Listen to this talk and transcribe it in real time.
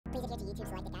YouTube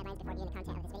selected guidelines before viewing the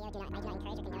content of this video. I do not encourage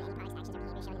or condone any products, actions, or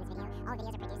behaviors shown in this video. All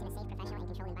videos are produced in a safe, professional, and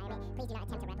controlled environment. Please do not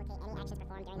attempt to replicate any actions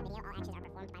performed during the video. All actions are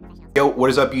performed by professionals. Yo, what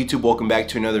is up YouTube? Welcome back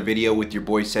to another video with your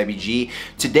boy Sebi G.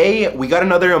 Today, we got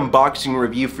another unboxing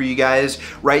review for you guys.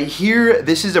 Right here,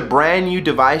 this is a brand new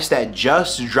device that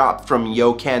just dropped from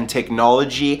Yocan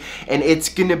Technology, and it's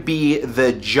gonna be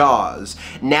the JAWS.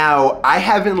 Now, I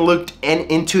haven't looked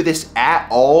into this at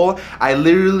all. I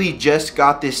literally just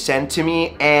got this sent to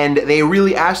me, and they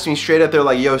really asked me straight up, they're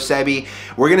like, yo Sebi,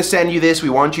 we're gonna send you this, we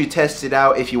want you to test it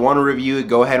out. If you want to review it,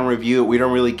 go ahead and review it. We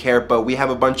don't really care, but we have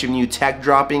a bunch of new tech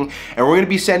dropping, and we're gonna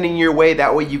be sending your way.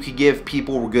 That way you could give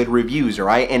people good reviews, all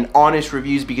right, and honest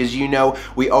reviews, because you know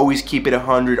we always keep it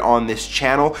 100 on this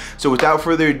channel. So without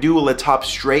further ado, let's hop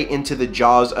straight into the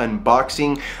JAWS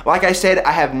unboxing. Like I said,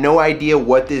 I have no idea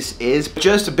what this is.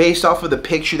 Just based off of the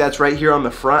picture that's right here on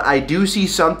the front, I do see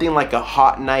something like a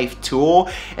hot knife tool,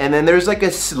 and then there's like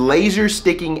a laser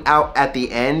sticking out at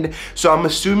the end. So I'm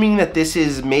assuming that this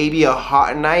is maybe a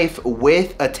hot knife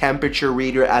with a temperature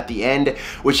reader at the end,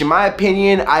 which in my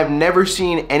opinion, I've never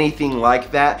seen anything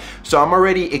like that. So I'm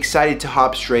already excited to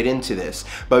hop straight into this.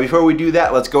 But before we do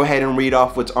that, let's go ahead and read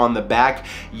off what's on the back.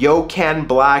 Yocan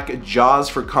Black JAWS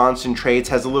for concentrates,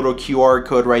 has a little QR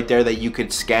code right there that you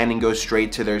could scan and go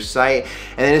straight to their site.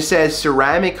 And then it says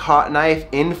ceramic hot knife,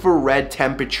 infrared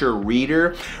temperature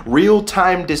reader,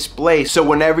 real-time display. So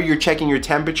whenever you're checking your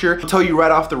temperature, it'll tell you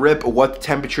right off the rip what the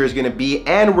temperature is gonna be,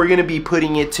 and we're gonna be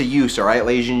putting it to use, all right,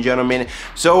 ladies and gentlemen.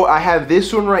 So I have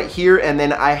this one right here, and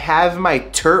then I have my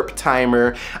terp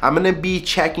timer. I'm gonna be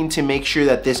checking to make sure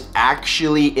that this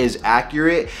actually is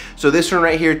accurate. So this one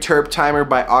right here, terp timer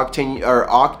by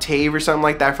Octave or something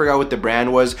like that. I forgot what the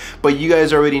brand was, but you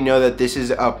guys already know that this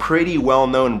is a pretty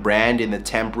well-known brand in the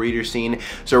temp reader scene.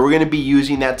 So we're gonna be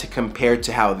using that to compare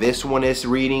to how this one is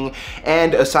reading.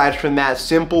 And aside from that,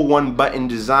 simple one button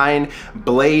design,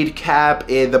 blade cap.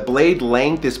 The blade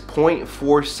length is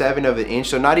 0.47 of an inch,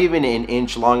 so not even an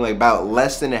inch long, like about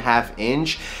less than a half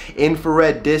inch.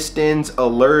 Infrared distance,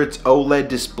 alerts, OLED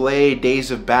display,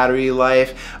 days of battery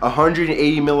life,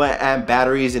 180 milliamp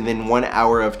batteries, and then 1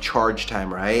 hour of charge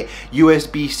time, right?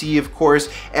 USB-C, of course,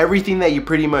 everything that you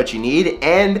pretty much need.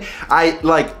 And I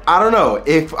don't know,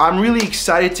 if I'm really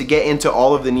excited to get into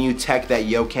all of the new tech that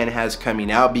Yocan has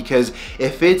coming out, because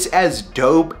if it's as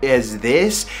dope as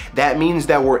this, that means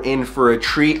that we're in for a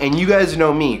treat. And you guys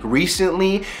know me,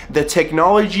 recently the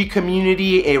technology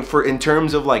community in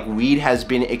terms of like weed has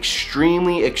been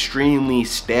extremely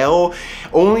stale.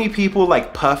 Only people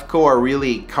like Puffco are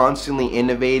really constantly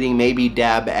innovating, maybe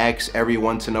Dab X every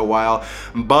once in a while,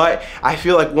 but I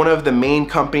feel like one of the main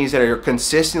companies that are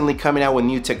consistently coming out with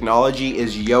new technology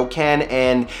is Yocan,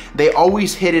 and they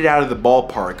always hit it out of the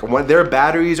ballpark. Their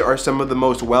batteries are some of the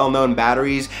most well-known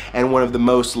batteries and one of the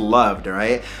most loved,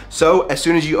 right? So as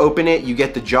soon as you open it, you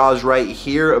get the JAWS right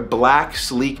here, black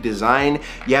sleek design.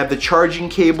 You have the charging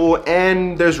cable,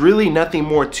 and there's really nothing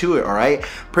more to it, all right?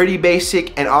 Pretty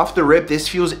basic, and off the rip, this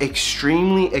feels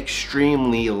extremely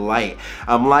light.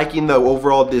 I'm liking the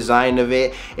overall design of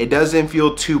it. It doesn't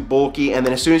feel too bulky, and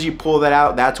then as soon as you pull that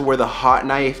out, that's where the hot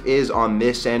knife is on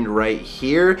this end right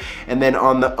here. And then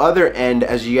on the other end,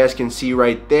 as you guys can see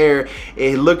right there,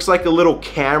 it looks like a little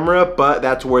camera, but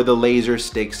that's where the laser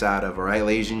sticks out of, all right,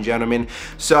 ladies and gentlemen.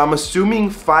 So I'm assuming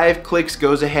 5 clicks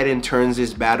goes ahead and turns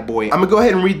this bad boy. I'm gonna go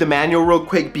ahead and read the manual real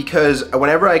quick, because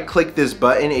whenever I click this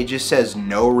button, it just says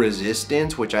no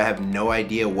resistance, which I have no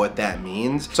idea what that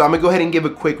means. So I'm gonna go ahead and give a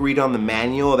quick read on the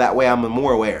manual, that way I'm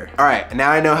more aware. All right,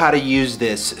 now I know how to use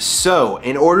this. So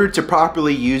in order to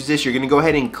properly use this, you're gonna go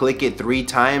ahead and click it 3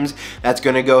 times. That's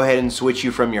gonna go ahead and switch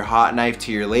you from your hot knife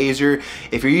to your laser.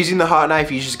 If you're using the hot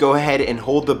knife, you just go ahead and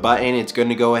hold the button. It's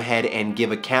gonna go ahead and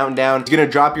give a countdown. It's gonna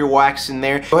drop your wax in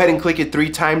there. Go ahead and click it 3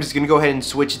 times. It's gonna go ahead and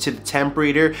switch it to the temp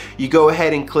reader. You go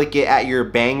ahead and click it at your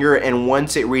banger, and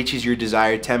once it reaches your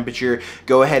desired temperature,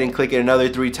 go ahead and click it another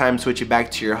 3 times, switch it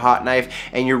back to your hot knife,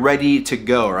 and you're ready to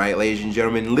go, right, ladies and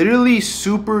gentlemen? Literally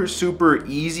super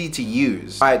easy to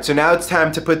use. All right, so now it's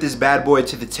time to put this bad boy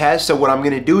to the test. So what I'm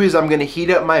gonna do is I'm gonna heat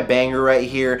up my banger right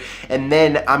here, and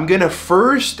then I'm gonna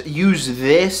first use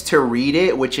this to read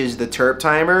it, which is the terp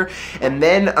timer, and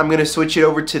then I'm gonna switch it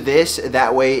over to this.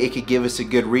 That way it could give us a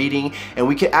good reading, and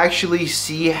we can actually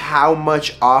see how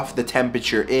much off the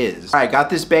temperature is. All right, got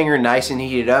this banger nice and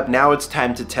heated up. Now it's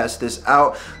time to test this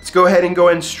out. Let's go ahead and go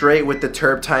in straight with the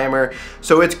terp timer.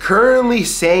 So it's currently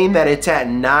saying that it's at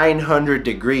 900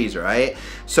 degrees, right?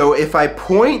 So if I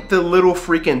point the little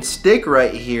freaking stick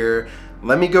right here,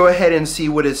 let me go ahead and see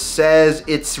what it says.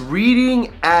 It's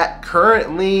reading at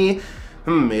currently,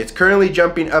 it's currently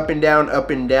jumping up and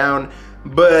down,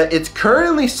 but it's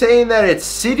currently saying that it's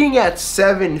sitting at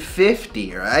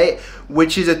 750, right?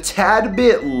 Which is a tad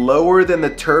bit lower than the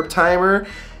terp timer.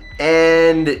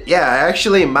 And yeah,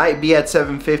 actually it might be at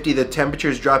 750. The temperature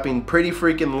is dropping pretty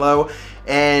freaking low.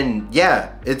 And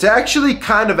yeah, it's actually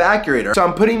kind of accurate. So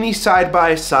I'm putting these side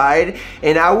by side,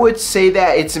 and I would say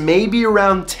that it's maybe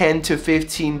around 10 to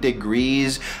 15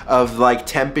 degrees of like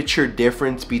temperature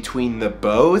difference between the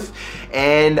both.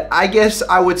 And I guess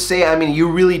I would say, I mean, you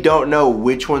really don't know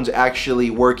which one's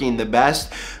actually working the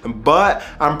best, but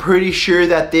I'm pretty sure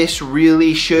that this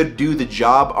really should do the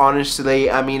job, honestly.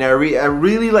 I mean, I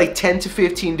really like 10 to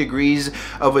 15 degrees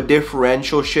of a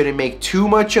differential shouldn't make too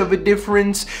much of a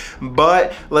difference, but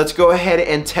let's go ahead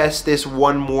and test this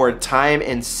one more time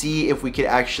and see if we could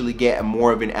actually get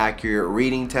more of an accurate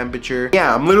reading temperature.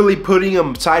 Yeah, I'm literally putting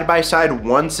them side by side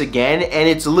once again, and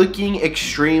it's looking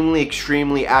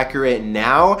extremely accurate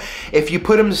now. If you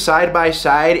put them side by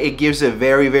side, it gives a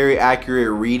very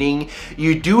accurate reading.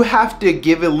 You do have to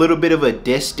give a little bit of a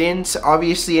distance,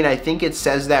 obviously, and I think it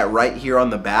says that right here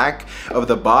on the back of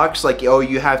the box, like, oh,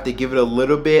 you have to give it a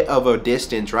little bit of a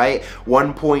distance, right?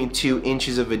 1.2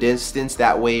 inches of a distance.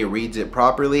 That way it reads it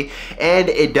properly, and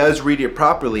it does read it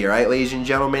properly, right, ladies and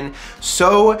gentlemen?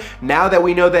 So now that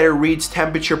we know that it reads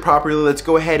temperature properly, let's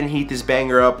go ahead and heat this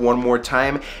banger up one more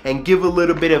time and give a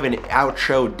little bit of an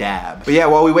outro dab. But yeah,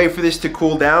 while we wait for this to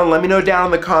cool down, let me know down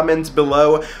in the comments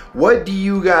below, what do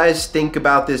you guys think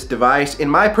about this device? In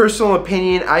my personal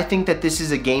opinion, I think that this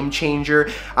is a game changer.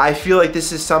 I feel like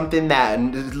this is something that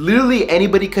literally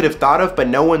anybody could have thought of, but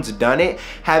no one's done it.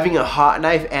 Having a hot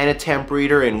knife and a temp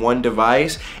reader in one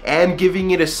device and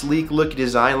giving it a sleek look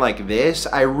design like this,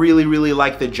 I really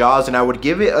like the jaws, and I would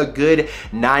give it a good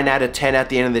 9 out of 10 at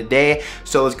the end of the day.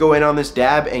 So let's go in on this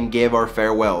dab and give our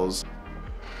farewells.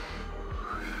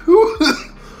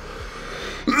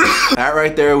 That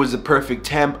right there was a perfect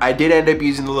temp. I did end up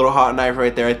using the little hot knife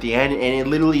right there at the end, and it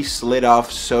literally slid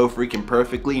off so freaking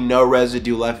perfectly. No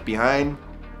residue left behind.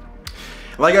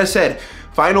 Like I said,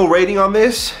 final rating on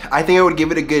this, I think I would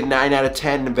give it a good 9 out of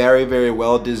 10. Very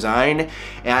well designed,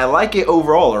 and I like it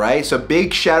overall, right? So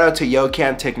big shout out to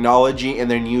Yocan Technology and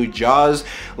their new jaws.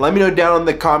 Let me know down in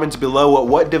the comments below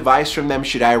what device from them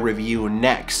should I review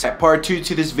next. At part 2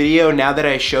 to this video, now that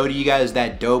I showed you guys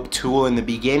that dope tool in the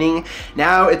beginning,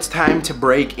 now it's time to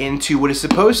break into what is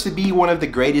supposed to be one of the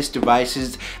greatest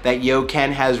devices that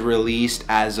Yocan has released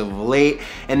as of late,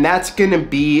 and that's gonna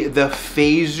be the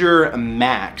Phaser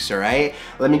Max, all right?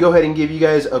 Let me go ahead and give you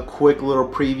guys a quick little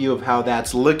preview of how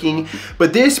that's looking.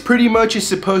 But this pretty much is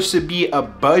supposed to be a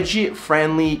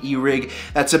budget-friendly e-rig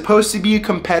that's supposed to be a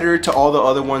competitor to all the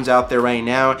other ones out there right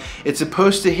now. It's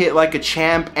supposed to hit like a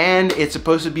champ, and it's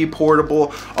supposed to be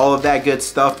portable, all of that good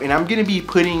stuff, and I'm gonna be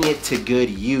putting it to good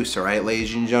use, all right,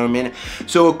 ladies and gentlemen?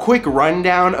 So a quick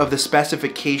rundown of the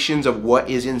specifications of what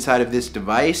is inside of this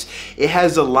device. It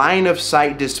has a line of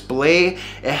sight display.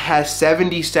 It has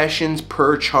 70 sessions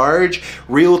per charge,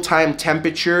 real-time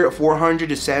temperature 400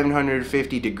 to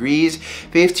 750 degrees,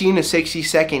 15 to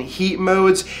 60-second heat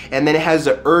modes, and then it has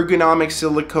the ergonomic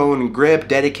silicone grip,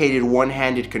 dedicated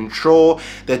one-handed control,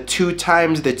 the 2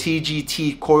 times the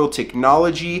TGT coil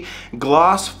technology,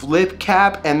 gloss flip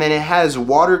cap, and then it has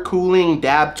water cooling,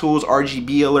 dab tools,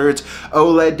 RGB alerts,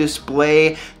 OLED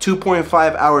display,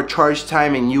 2.5 hour charge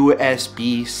time, and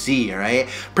USB-C, right?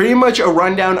 Pretty much a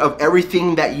rundown of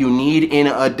everything that you need in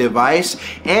a device,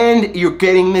 and you're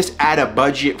getting this at a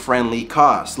budget-friendly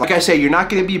cost. Like I said, you're not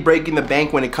going to be breaking the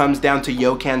bank when it comes down to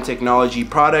Yocan Technology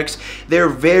products. They're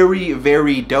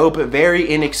very dope, very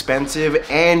inexpensive,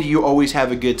 and you always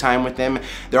have a good time with them.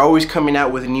 They're always coming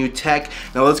out with new tech.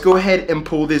 Now let's go ahead and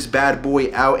pull this bad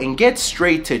boy out and get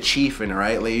straight to chiefing, all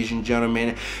right, ladies and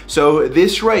gentlemen? So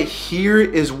this right here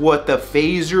is what the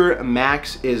Phaser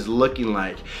Max is looking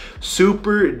like.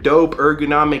 Super dope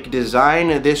ergonomic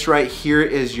design. This right here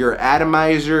is your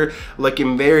atomizer,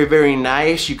 looking very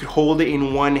nice. You could hold it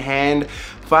in one hand.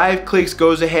 5 clicks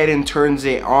goes ahead and turns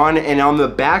it on, and on the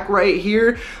back right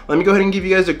here, let me go ahead and give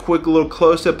you guys a quick little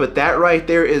close-up, but that right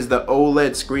there is the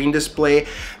OLED screen display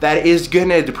that is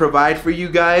gonna provide for you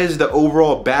guys the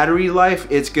overall battery life.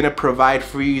 It's gonna provide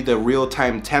for you the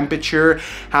real-time temperature,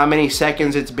 how many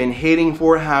seconds it's been hitting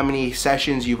for, how many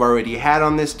sessions you've already had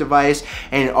on this device,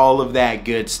 and all of that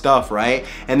good stuff, right?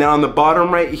 And then on the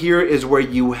bottom right here is where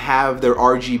you have the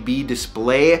RGB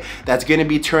display that's gonna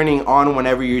be turning on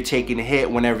whenever you're taking a hit,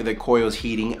 whenever the coil is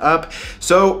heating up.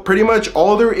 So pretty much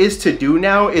all there is to do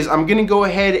now is I'm gonna go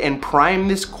ahead and prime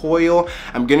this coil.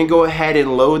 I'm gonna go ahead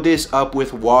and load this up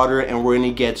with water, and we're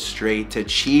gonna get straight to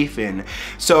chiefing.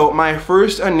 So my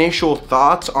first initial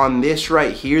thoughts on this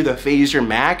right here, the Phaser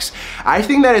Max, I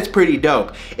think that it's pretty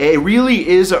dope. It really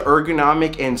is an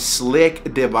ergonomic and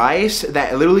slick device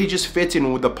that literally just fits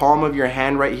in with the palm of your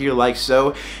hand right here like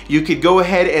so. You could go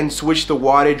ahead and switch the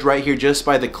wattage right here just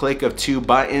by the click of 2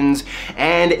 buttons,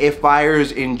 and it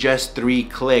fires in just 3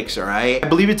 clicks. All right, I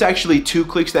believe it's actually 2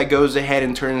 clicks that goes ahead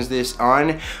and turns this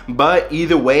on, but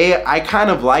either way I kind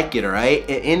of like it. All right,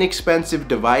 an inexpensive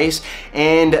device,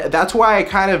 and that's why I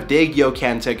kind of dig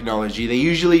Yocan technology. They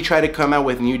usually try to come out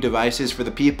with new devices for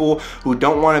the people who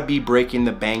don't want to be breaking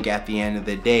the bank at the end of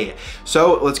the day.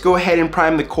 So let's go ahead and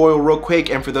prime the coil real quick.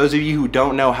 And for those of you who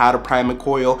don't know how to prime a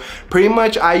coil, pretty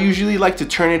much I usually like to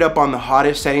turn it up on the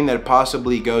hottest setting that it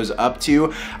possibly goes up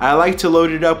to. I like to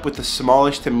load it up with the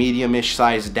smallest to medium-ish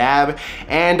size dab,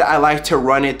 and I like to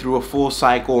run it through a full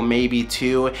cycle, maybe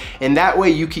 2, and that way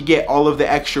you could get all of the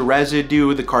extra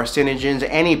residue, the carcinogens,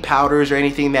 any powders or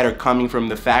anything that are coming from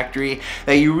the factory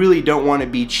that you really don't want to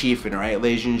be chiefing. All right,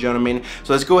 ladies and gentlemen,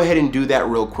 so let's go ahead and do that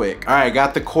real quick. All right,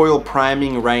 got the coil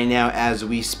priming right now as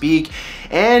we speak,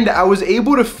 and I was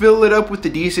able to fill it up with a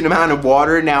decent amount of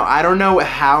water. Now I don't know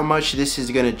how much this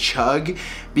is gonna chug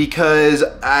because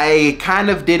I kind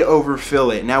of did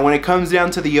overfill it. Now when it comes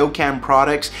down to the Yocan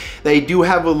products, they do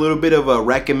have a little bit of a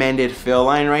recommended fill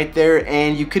line right there,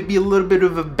 and you could be a little bit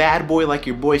of a bad boy like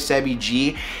your boy Sebby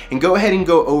G and go ahead and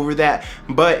go over that,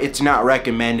 but it's not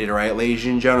recommended. All right, ladies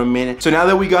and gentlemen, so now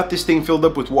that we got this thing filled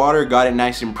up with water, got it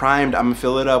nice and primed, I'm gonna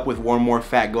fill it up with one more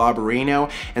fat Globerino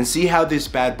and see how this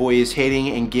bad boy is hitting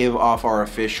and give off our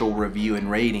official review and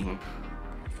rating.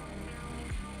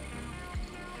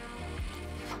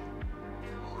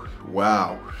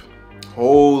 Wow,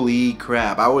 holy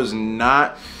crap, I was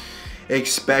not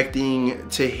expecting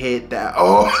to hit that.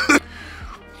 Oh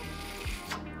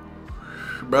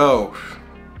bro,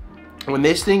 when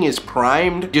this thing is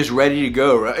primed, just ready to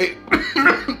go, right?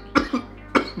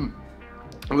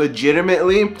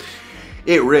 Legitimately,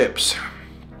 it rips.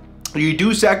 You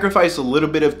do sacrifice a little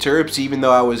bit of terps, even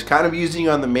though I was kind of using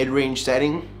on the mid-range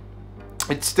setting.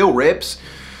 It still rips.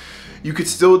 You could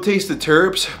still taste the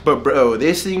terps, but bro,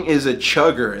 this thing is a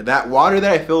chugger. That water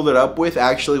that I filled it up with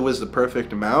actually was the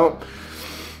perfect amount.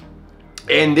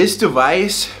 And this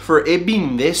device, for it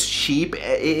being this cheap,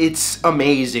 it's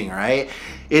amazing, right?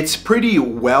 It's pretty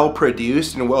well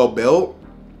produced and well built.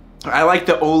 I like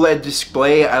the OLED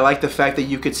display. I like the fact that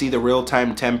you could see the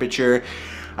real-time temperature.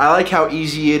 I like how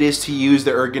easy it is to use,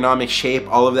 the ergonomic shape,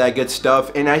 all of that good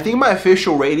stuff. And I think my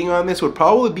official rating on this would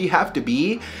probably have to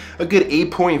be a good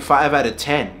 8.5 out of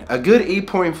 10. A good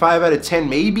 8.5 out of 10,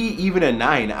 maybe even a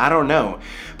 9, I don't know.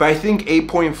 But I think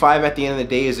 8.5 at the end of the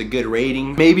day is a good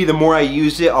rating. Maybe the more I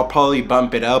use it, I'll probably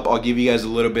bump it up. I'll give you guys a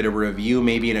little bit of a review,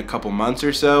 maybe in a couple months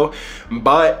or so.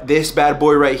 But this bad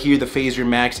boy right here, the Phaser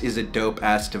Max, is a dope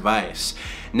ass device.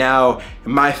 Now,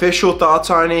 my official thoughts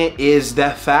on it is the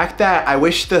fact that I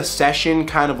wish the session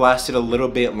kind of lasted a little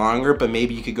bit longer, but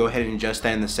maybe you could go ahead and adjust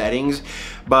that in the settings.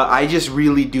 But I just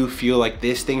really do feel like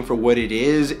this thing, for what it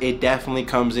is, it definitely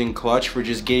comes in clutch for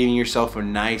just giving yourself a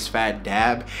nice fat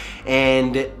dab.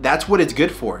 And that's what it's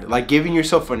good for, like giving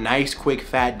yourself a nice quick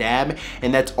fat dab,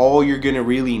 and that's all you're gonna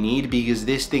really need, because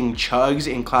this thing chugs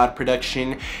in cloud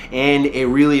production and it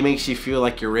really makes you feel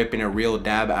like you're ripping a real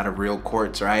dab out of real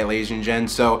quartz. All right, ladies and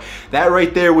gents, so that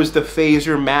right there was the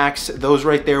Phaser Max. Those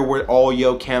right there were all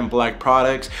Yocan Black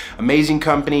products. Amazing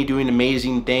company doing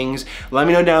amazing things. Let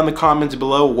me know down in the comments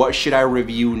below, what should I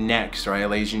review next? All right,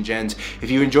 ladies and gents,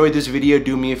 if you enjoyed this video,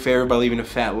 do me a favor by leaving a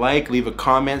fat like, leave a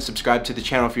comment, subscribe to the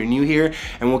channel if you're new here,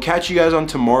 and we'll catch you guys on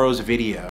tomorrow's video.